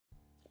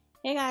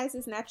Hey guys,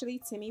 it's Naturally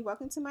Timmy.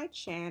 Welcome to my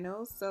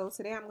channel. So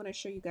today I'm going to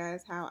show you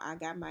guys how I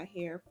got my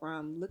hair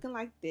from looking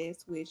like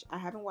this, which I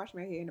haven't washed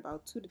my hair in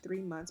about 2 to 3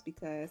 months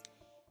because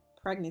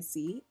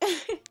pregnancy,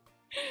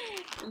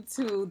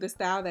 to the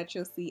style that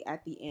you'll see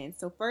at the end.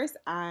 So first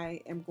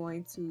I am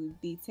going to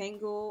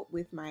detangle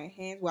with my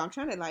hands. Well, I'm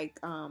trying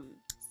to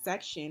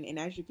section, and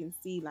as you can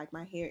see, like,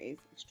 my hair is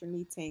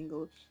extremely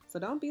tangled. So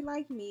don't be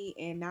like me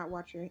and not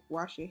wash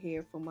your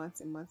hair for months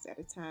and months at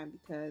a time,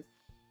 because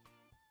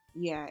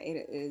yeah,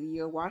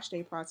 your wash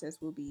day process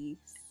will be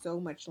so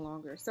much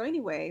longer. So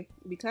anyway,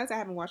 because I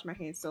haven't washed my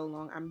hands so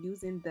long, I'm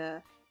using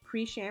the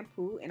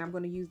pre-shampoo, and I'm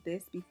going to use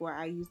this before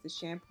I use the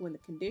shampoo and the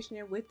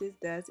conditioner. What this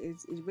does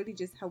is it really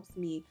just helps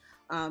me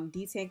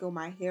detangle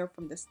my hair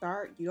from the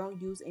start. You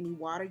don't use any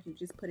water, you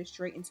just put it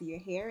straight into your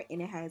hair, and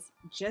it has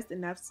just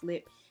enough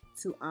slip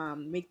to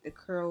make the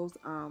curls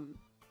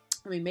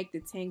make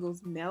the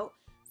tangles melt.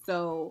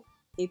 So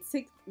it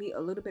took me a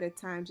little bit of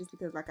time, just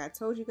because, like I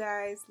told you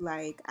guys,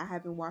 like, I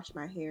haven't washed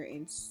my hair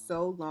in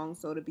so long.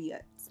 So to be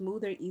a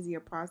smoother, easier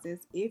process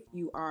if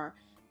you are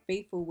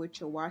faithful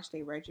with your wash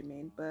day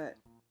regimen. But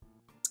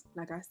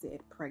like I said,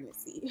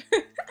 pregnancy,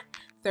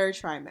 third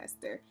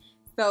trimester.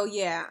 So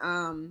yeah,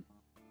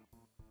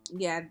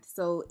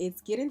 so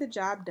it's getting the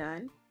job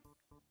done,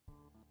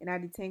 and I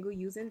detangle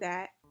using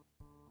that.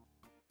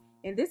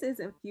 And this is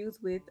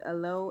infused with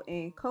aloe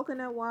and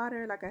coconut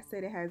water. Like I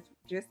said, it has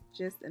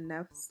just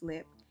enough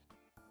slip.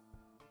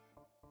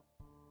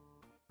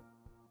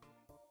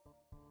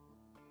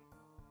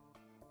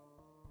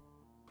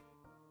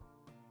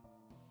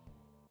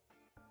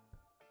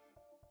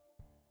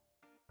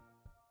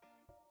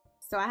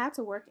 So I have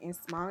to work in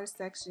smaller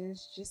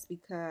sections just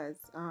because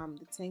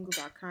the tangles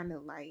are kind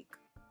of like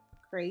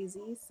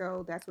crazy.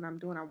 So that's what I'm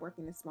doing. I'm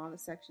working in smaller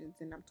sections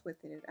and I'm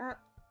twisting it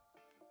up.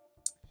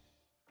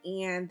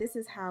 And this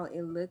is how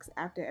it looks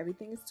after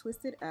everything is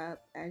twisted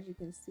up. As you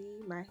can see,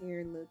 my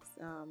hair looks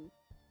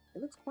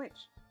it looks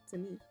quenched to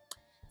me.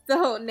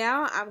 So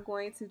now I'm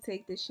going to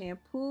take the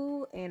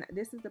shampoo, and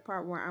this is the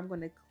part where I'm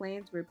going to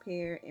cleanse,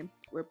 repair, and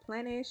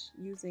replenish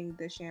using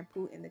the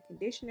shampoo and the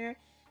conditioner.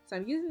 So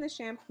I'm using the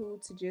shampoo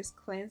to just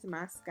cleanse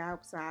my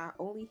scalp, so I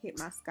only hit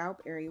my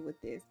scalp area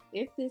with this.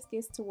 If this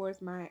gets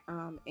towards my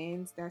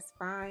ends, that's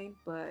fine,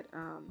 but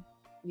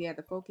yeah,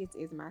 the focus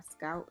is my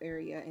scalp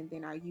area, and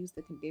then I use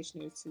the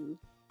conditioner to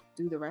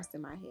do the rest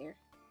of my hair.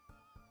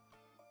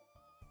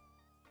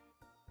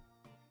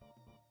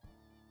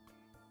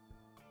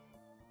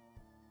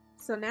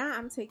 So now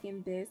I'm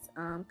taking this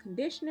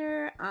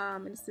conditioner,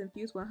 and it's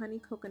infused with honey,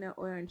 coconut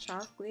oil, and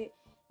chocolate.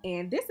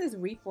 And this is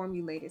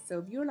reformulated. So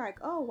if you're like,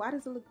 oh, why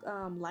does it look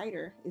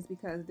lighter? It's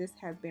because this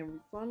has been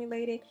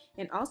reformulated.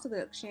 And also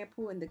the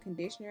shampoo and the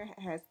conditioner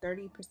has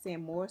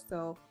 30% more.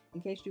 So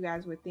in case you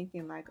guys were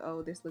thinking like,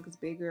 oh, this looks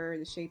bigger,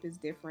 the shape is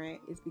different,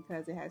 it's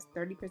because it has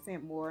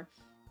 30% more,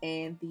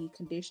 and the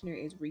conditioner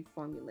is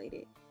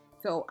reformulated.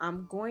 So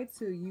I'm going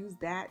to use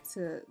that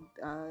to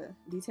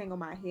detangle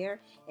my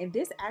hair, and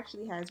this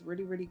actually has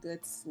really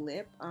good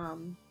slip.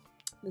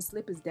 The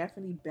slip is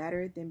definitely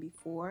better than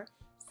before,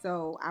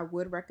 so I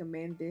would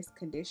recommend this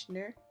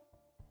conditioner.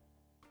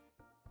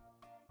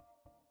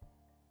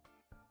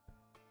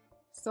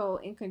 So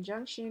in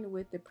conjunction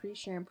with the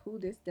pre-shampoo,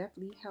 this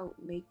definitely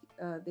helped make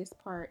this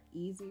part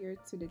easier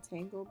to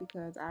detangle,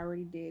 because I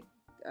already did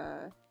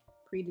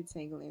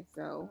pre-detangling,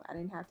 so I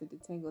didn't have to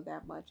detangle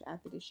that much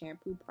after the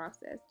shampoo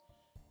process.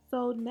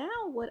 So now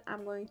what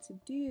I'm going to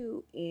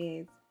do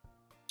is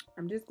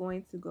I'm just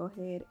going to go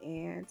ahead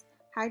and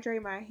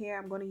hydrate my hair.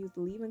 I'm going to use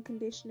the leave-in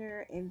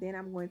conditioner, and then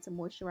I'm going to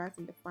moisturize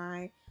and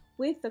define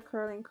with the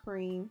curling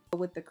cream.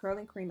 With the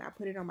curling cream, I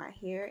put it on my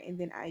hair, and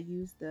then I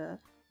use the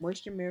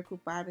Moisture Miracle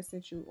 5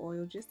 essential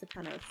oil just to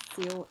kind of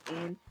seal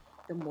in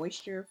the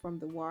moisture from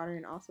the water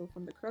and also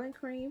from the curling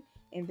cream.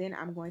 And then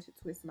I'm going to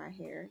twist my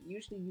hair.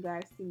 Usually you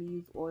guys see me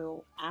use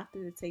oil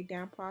after the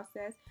takedown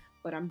process,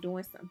 but I'm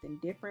doing something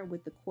different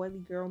with the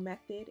coily girl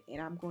method,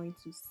 and I'm going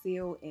to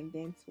seal and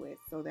then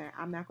twist, so that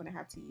I'm not going to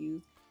have to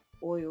use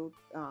oil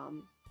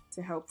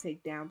to help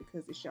take down,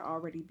 because it should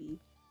already be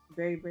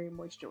very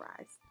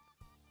moisturized.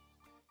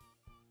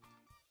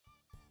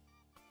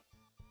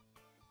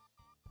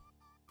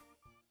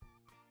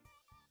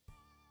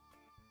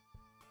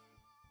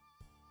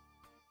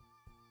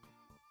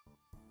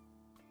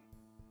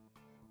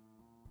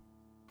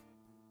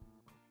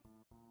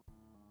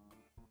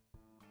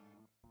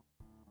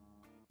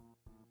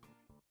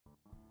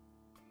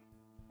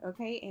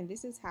 Okay, and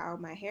this is how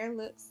my hair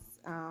looks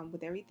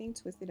with everything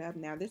twisted up.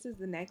 Now this is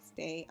the next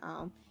day.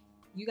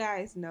 You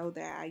guys know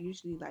that I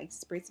usually like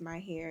spritz my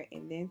hair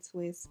and then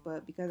twist,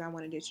 but because I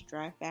wanted it to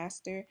dry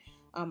faster,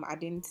 I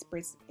didn't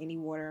spritz any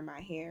water in my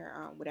hair.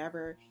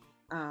 Whatever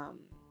um,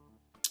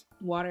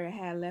 water I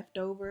had left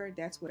over,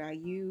 that's what I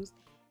used.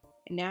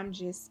 And now I'm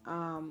just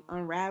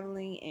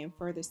unraveling and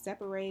further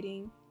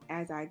separating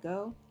as I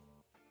go.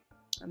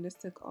 This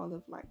took all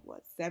of, like,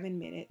 what, 7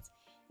 minutes.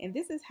 And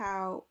this is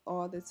how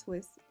all the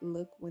twists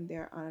look when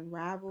they're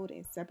unraveled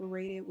and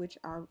separated, which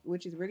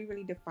is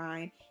really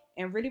defined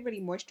and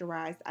really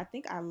moisturized. I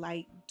think I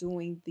like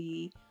doing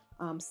the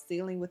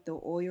sealing with the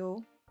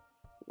oil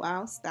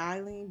while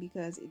styling,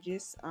 because it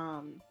just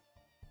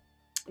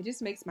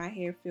makes my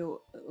hair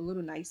feel a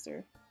little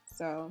nicer.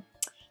 So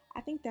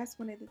I think that's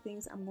one of the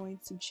things I'm going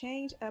to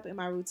change up in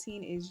my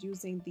routine, is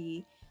using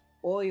the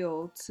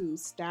oil to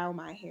style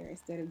my hair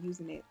instead of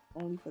using it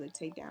only for the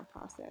takedown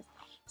process.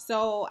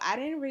 So I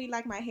didn't really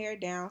like my hair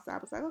down, so I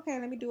was like, okay,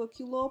 let me do a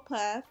cute little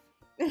puff.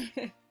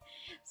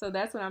 So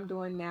that's what I'm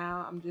doing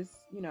now. I'm just,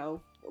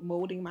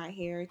 molding my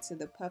hair to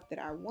the puff that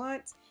I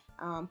want.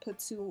 Put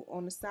two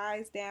on the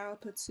sides down,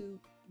 put two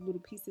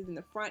little pieces in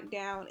the front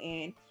down,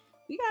 and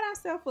we got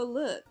ourselves a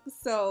look.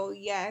 So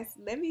yes,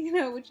 let me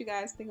know what you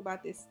guys think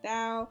about this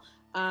style.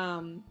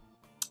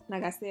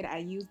 Like I said, I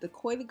use the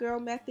coily girl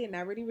method and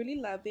I really, really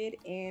love it.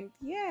 And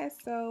yeah,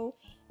 so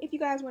if you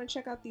guys want to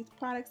check out these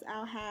products,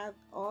 I'll have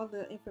all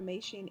the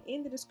information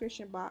in the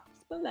description box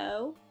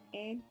below.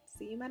 And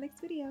see you in my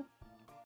next video.